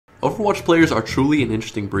Overwatch players are truly an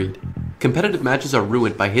interesting breed. Competitive matches are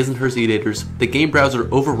ruined by his and hers eat-aters, the game browser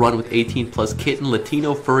overrun with 18+ kitten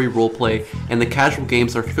Latino furry roleplay, and the casual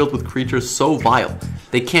games are filled with creatures so vile,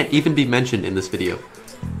 they can't even be mentioned in this video.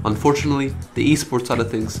 Unfortunately, the esports side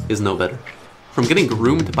of things is no better. From getting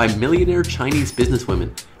groomed by millionaire Chinese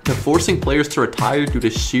businesswomen, to forcing players to retire due to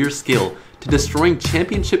sheer skill, to destroying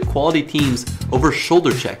championship quality teams over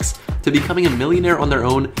shoulder checks, to becoming a millionaire on their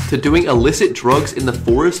own, to doing illicit drugs in the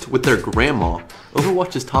forest with their grandma,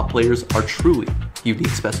 Overwatch's top players are truly unique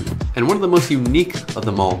specimens. And one of the most unique of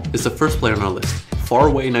them all is the first player on our list,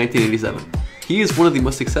 Faraway 1987. He is one of the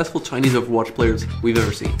most successful Chinese Overwatch players we've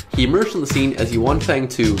ever seen. He emerged on the scene as Yuanfang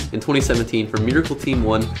 2 in 2017 for Miracle Team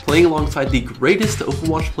 1, playing alongside the greatest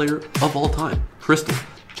Overwatch player of all time, Crystal.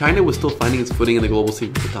 China was still finding its footing in the global scene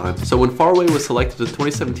at the time, so when Faraway was selected to the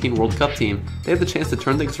 2017 World Cup team, they had the chance to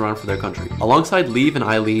turn things around for their country. Alongside Leave and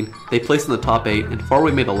Eileen, they placed in the top 8, and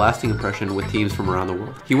Faraway made a lasting impression with teams from around the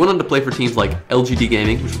world. He went on to play for teams like LGD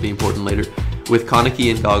Gaming, which will be important later, with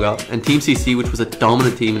karq and Gaga, and Team CC, which was a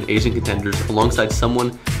dominant team in Asian contenders, alongside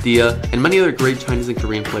Someone, Dia, and many other great Chinese and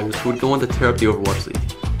Korean players who would go on to tear up the Overwatch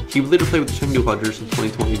League. He would later play with the Chengdu Hunters in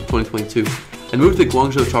 2020 and 2022, and moved to the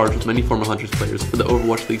Guangzhou Charge with many former Hunters players for the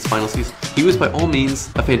Overwatch League's final season. He was by all means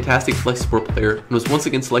a fantastic flex sport player and was once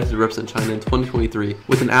again selected to represent China in 2023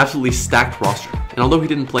 with an absolutely stacked roster. And although he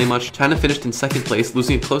didn't play much, China finished in second place,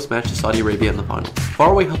 losing a close match to Saudi Arabia in the final.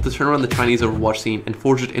 Faraway helped to turn around the Chinese Overwatch scene and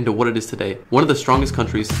forge it into what it is today, one of the strongest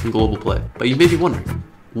countries in global play. But you may be wondering,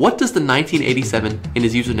 what does the 1987 in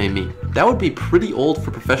his username mean? That would be pretty old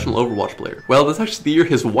for a professional Overwatch player. Well, that's actually the year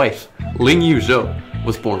his wife, Ling Yu Zhou,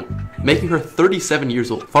 was born, making her 37 years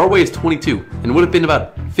old. Faraway is 22 and would have been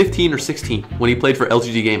about 15 or 16 when he played for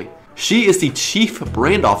LGD Gaming. She is the chief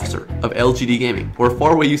brand officer of LGD Gaming, where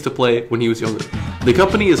Faraway used to play when he was younger. The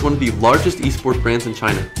company is one of the largest esports brands in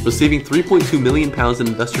China, receiving £3.2 million in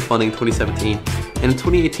investor funding in 2017, and in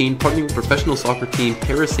 2018 partnering with professional soccer team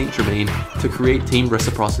Paris Saint-Germain to create Team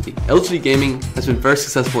Reciprocity. LGD Gaming has been very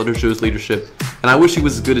successful under Zhou's leadership, and I wish she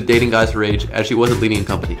was as good at dating guys her age as she was at leading a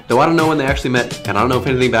company. Though I don't know when they actually met, and I don't know if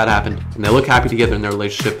anything bad happened, and they look happy together in their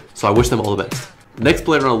relationship, so I wish them all the best. The next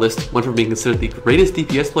player on our list went from being considered the greatest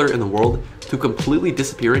DPS player in the world to completely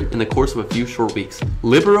disappearing in the course of a few short weeks.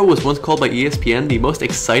 Libero was once called by ESPN the most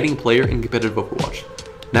exciting player in competitive Overwatch.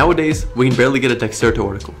 Nowadays, we can barely get a Dexerto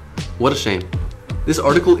article. What a shame. This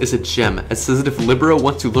article is a gem, as says that if Libero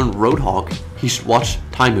wants to learn Roadhog, he should watch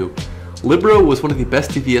Taimu. Libero was one of the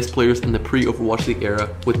best DPS players in the pre-Overwatch League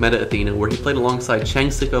era with Meta Athena, where he played alongside Chang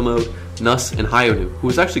Sicko Mode, Nuss, and Hyonu, who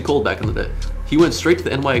was actually cold back in the day. He went straight to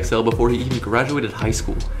the NYXL before he even graduated high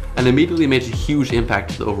school, and immediately made a huge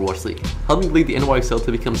impact to the Overwatch League, helping lead the NYXL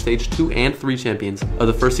to become stage 2 and 3 champions of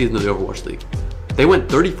the first season of the Overwatch League. They went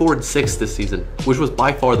 34-6 this season, which was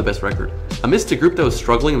by far the best record. Amidst a group that was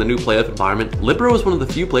struggling in the new playoff environment, Libero was one of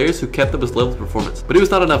the few players who kept up his level of performance, but it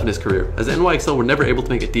was not enough in his career, as the NYXL were never able to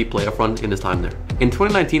make a deep playoff run in his time there. In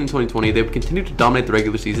 2019 and 2020, they would continue to dominate the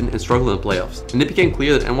regular season and struggle in the playoffs, and it became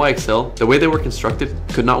clear that NYXL, the way they were constructed,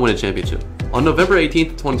 could not win a championship. On November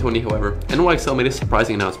 18th, 2020, however, NYXL made a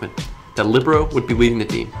surprising announcement that Libero would be leaving the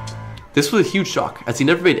team. This was a huge shock, as he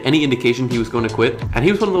never made any indication he was going to quit, and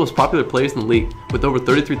he was one of the most popular players in the league, with over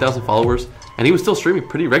 33,000 followers, and he was still streaming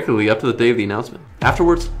pretty regularly up to the day of the announcement.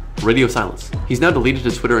 Afterwards, radio silence. He's now deleted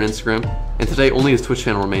his Twitter and Instagram, and today only his Twitch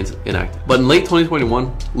channel remains inactive. But in late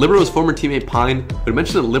 2021, Libero's former teammate Pine would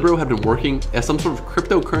mention that Libero had been working as some sort of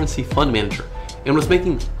cryptocurrency fund manager, and was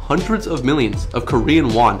making hundreds of millions of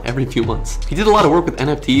Korean won every few months. He did a lot of work with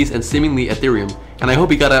NFTs and seemingly Ethereum, and I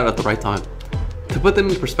hope he got out at the right time. To put them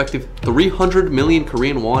in perspective, 300 million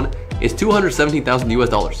Korean won is 217,000 US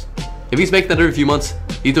dollars. If he's making that every few months,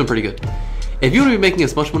 he's doing pretty good. If you want to be making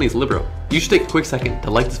as much money as Libero, you should take a quick second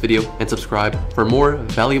to like this video and subscribe for more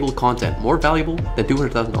valuable content, more valuable than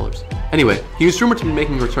 $200,000. Anyway, he was rumored to be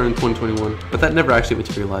making a return in 2021, but that never actually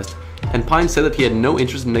materialized, and Pine said that he had no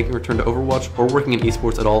interest in making a return to Overwatch or working in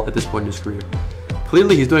esports at all at this point in his career.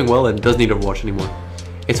 Clearly he's doing well and doesn't need Overwatch anymore.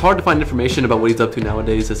 It's hard to find information about what he's up to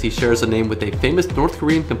nowadays, as he shares a name with a famous North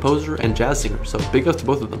Korean composer and jazz singer, so big ups to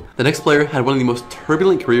both of them. The next player had one of the most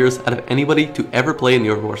turbulent careers out of anybody to ever play in the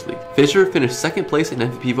Overwatch League. Fisher finished second place in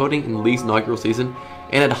MVP voting in the league's inaugural season,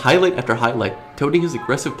 and had highlight after highlight, touting his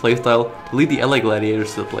aggressive playstyle to lead the LA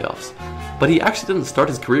Gladiators to the playoffs. But he actually didn't start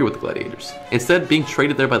his career with the Gladiators, instead being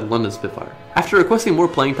traded there by the London Spitfire. After requesting more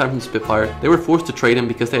playing time from the Spitfire, they were forced to trade him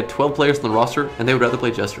because they had 12 players on the roster and they would rather play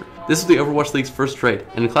Jester. This was the Overwatch League's first trade,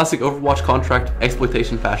 and in classic Overwatch contract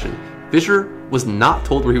exploitation fashion, Fisher was not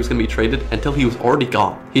told where he was going to be traded until he was already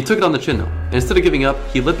gone. He took it on the chin though, and instead of giving up,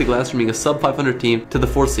 he led the Glads from being a sub 500 team to the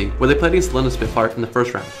 4th seed, where they played against London Spitfire in the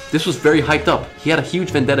first round. This was very hyped up. He had a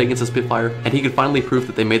huge vendetta against the Spitfire, and he could finally prove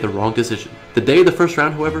that they made the wrong decision. The day of the first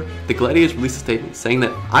round, however, the Gladiators released a statement saying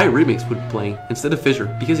that Remix would be playing instead of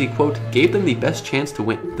Fisher because he, quote, gave them the best chance to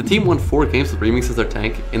win. The team won 4 games with Remix as their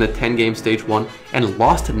tank in the 10-game stage 1 and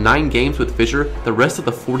lost 9 games with Fisher the rest of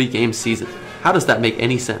the 40-game season. How does that make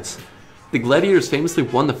any sense? The Gladiators famously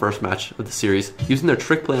won the first match of the series using their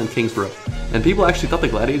trick play on Kingsborough, and people actually thought the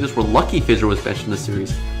Gladiators were lucky Fisher was benched in the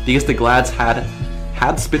series because the Glads had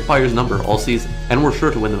Spitfire's number all season and were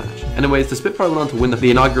sure to win the match. Anyways, the Spitfire went on to win the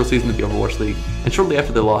inaugural season of the Overwatch League, and shortly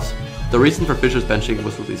after their loss, the reason for Fisher's benching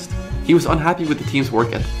was released. He was unhappy with the team's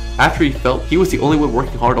work ethic, after he felt he was the only one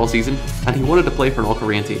working hard all season, and he wanted to play for an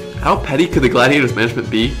all-Korean team. How petty could the Gladiators management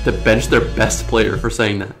be to bench their best player for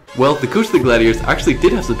saying that? Well, the coach of the Gladiators actually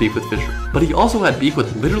did have some beef with Fisher, but he also had beef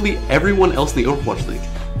with literally everyone else in the Overwatch League.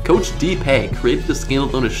 Coach D-Pay created a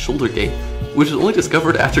scandal known as Shoulder Gate, which was only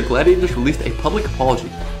discovered after Gladiators released a public apology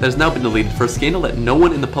that has now been deleted for a scandal that no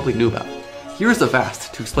one in the public knew about. Here is the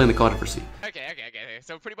Vast to explain the controversy. Okay.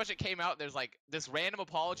 So pretty much it came out, there's like, this random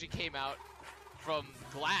apology came out from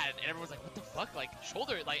Glad, and everyone's like, what the fuck, like,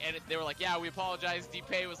 shoulder, like, and they were like, yeah, we apologize,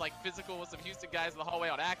 D-Pay was like physical with some Houston guys in the hallway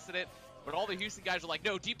on accident, but all the Houston guys were like,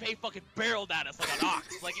 no, D-Pay fucking barreled at us like an ox,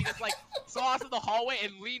 like, he just like, saw us in the hallway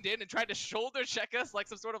and leaned in and tried to shoulder check us like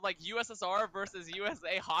some sort of like USSR versus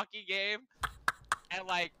USA hockey game. And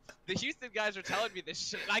like, the Houston guys were telling me this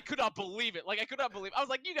shit, and I could not believe it. Like, I was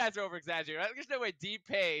like, you guys are over-exaggerating, right? There's no way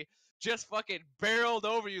D-Pay just fucking barreled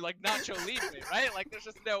over you like Nacho Libre, right? Like, there's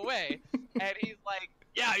just no way. And he's like,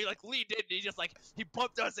 yeah, he like leaned in, and he just like, he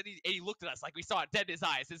bumped us, and he looked at us like we saw it dead in his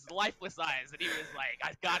eyes, his lifeless eyes, and he was like,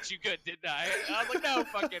 I got you good, didn't I? And I was like, no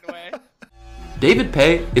fucking way. David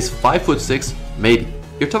Pay is 5'6", maybe.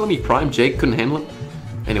 You're telling me Prime Jake couldn't handle him?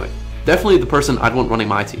 Anyway, definitely the person I'd want running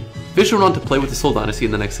my team. Fisher went on to play with the Seoul Dynasty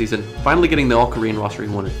in the next season, finally getting the all-Korean roster he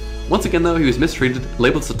wanted. Once again though, he was mistreated and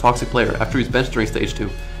labeled as a toxic player after he was benched during Stage 2,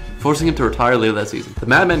 forcing him to retire later that season. The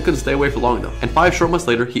madman couldn't stay away for long though, and 5 short months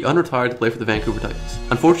later, he unretired to play for the Vancouver Titans.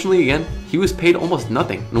 Unfortunately again, he was paid almost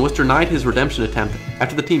nothing and was denied his redemption attempt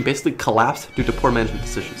after the team basically collapsed due to poor management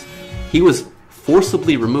decisions. He was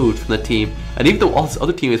forcibly removed from the team, and even though all his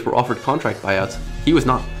other teammates were offered contract buyouts, he was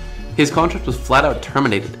not. His contract was flat out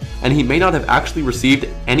terminated, and he may not have actually received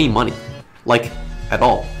any money. Like, at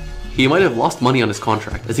all. He might have lost money on his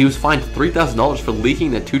contract, as he was fined $3,000 for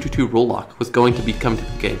leaking that 222 roll lock was going to be coming to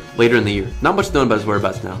the game later in the year. Not much known about his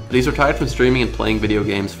whereabouts now, but he's retired from streaming and playing video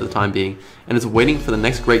games for the time being, and is waiting for the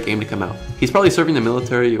next great game to come out. He's probably serving the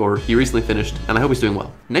military, or he recently finished, and I hope he's doing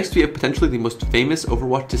well. Next we have potentially the most famous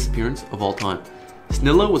Overwatch disappearance of all time.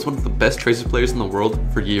 Snillo was one of the best Tracer players in the world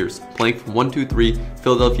for years, playing for 123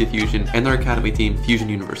 Philadelphia Fusion and their academy team, Fusion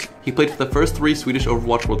University. He played for the first 3 Swedish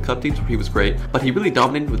Overwatch World Cup teams where he was great, but he really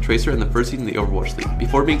dominated with Tracer in the first season of the Overwatch League,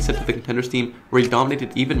 before being sent to the Contenders team where he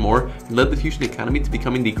dominated even more and led the Fusion Academy to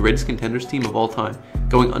becoming the greatest Contenders team of all time,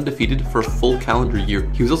 going undefeated for a full calendar year.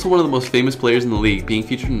 He was also one of the most famous players in the league, being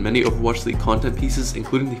featured in many Overwatch League content pieces,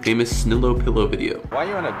 including the famous Snillo pillow video. Why are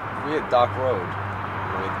you on a weird dark road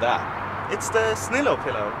with that? It's the Snillo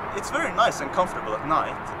pillow. It's very nice and comfortable at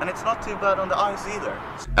night, and it's not too bad on the eyes either.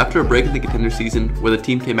 After a break in the Contender season, where the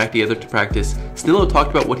team came back together to practice, Snillo talked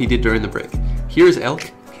about what he did during the break. Here is Elk,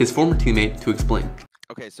 his former teammate, to explain.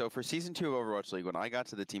 Okay, so for Season 2 of Overwatch League, when I got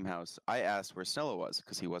to the team house, I asked where Snillo was,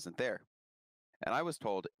 because he wasn't there. And I was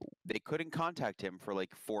told they couldn't contact him for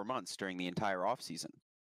like 4 months during the entire offseason.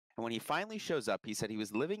 And when he finally shows up, he said he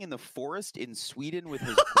was living in the forest in Sweden with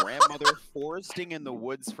his grandmother, foresting in the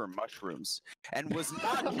woods for mushrooms, and was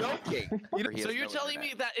not joking. So you're telling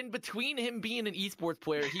me that in between him being an esports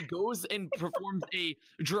player, he goes and performs a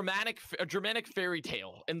dramatic fairy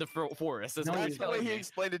tale in the forest? That's That's the way he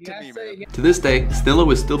explained it to me, man. To this day,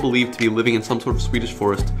 Snillo is still believed to be living in some sort of Swedish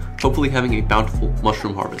forest, hopefully having a bountiful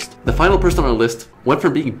mushroom harvest. The final person on our list went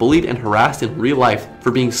from being bullied and harassed in real life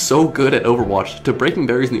for being so good at Overwatch to breaking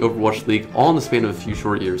barriers in the Overwatch League all in the span of a few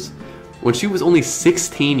short years. When she was only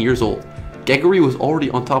 16 years old, Geguri was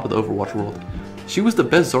already on top of the Overwatch world. She was the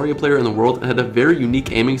best Zarya player in the world and had a very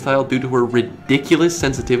unique aiming style due to her ridiculous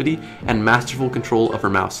sensitivity and masterful control of her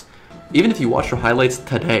mouse. Even if you watch her highlights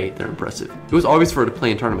today, they're impressive. It was obvious for her to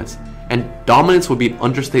play in tournaments, and dominance would be an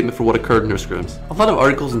understatement for what occurred in her scrims. A lot of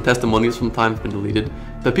articles and testimonials from the time have been deleted,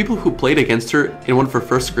 but people who played against her in one of her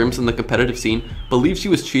first scrims in the competitive scene believed she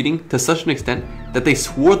was cheating to such an extent that they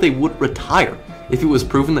swore they would retire if it was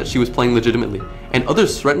proven that she was playing legitimately, and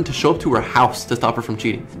others threatened to show up to her house to stop her from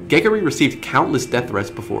cheating. Geguri received countless death threats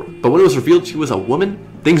before, but when it was revealed she was a woman,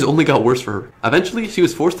 things only got worse for her. Eventually, she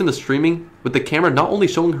was forced into streaming, with the camera not only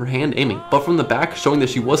showing her hand aiming, but from the back showing that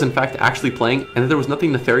she was in fact actually playing and that there was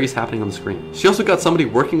nothing nefarious happening on the screen. She also got somebody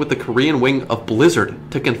working with the Korean wing of Blizzard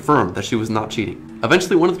to confirm that she was not cheating.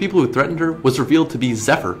 Eventually, one of the people who threatened her was revealed to be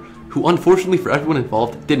Zephyr, who unfortunately for everyone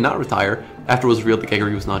involved did not retire after it was revealed that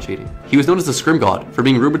Geguri was not cheating. He was known as the Scrim God for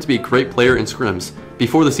being rumored to be a great player in scrims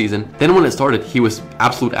before the season, then when it started he was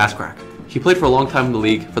absolute ass crack. He played for a long time in the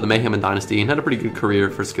league for the Mayhem and Dynasty and had a pretty good career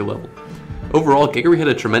for skill level. Overall, Geguri had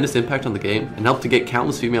a tremendous impact on the game and helped to get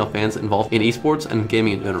countless female fans involved in esports and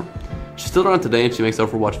gaming in general. She's still around today and she makes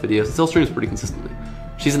Overwatch videos and still streams pretty consistently.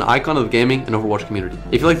 She's an icon of the gaming and Overwatch community.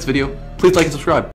 If you like this video, please like and subscribe.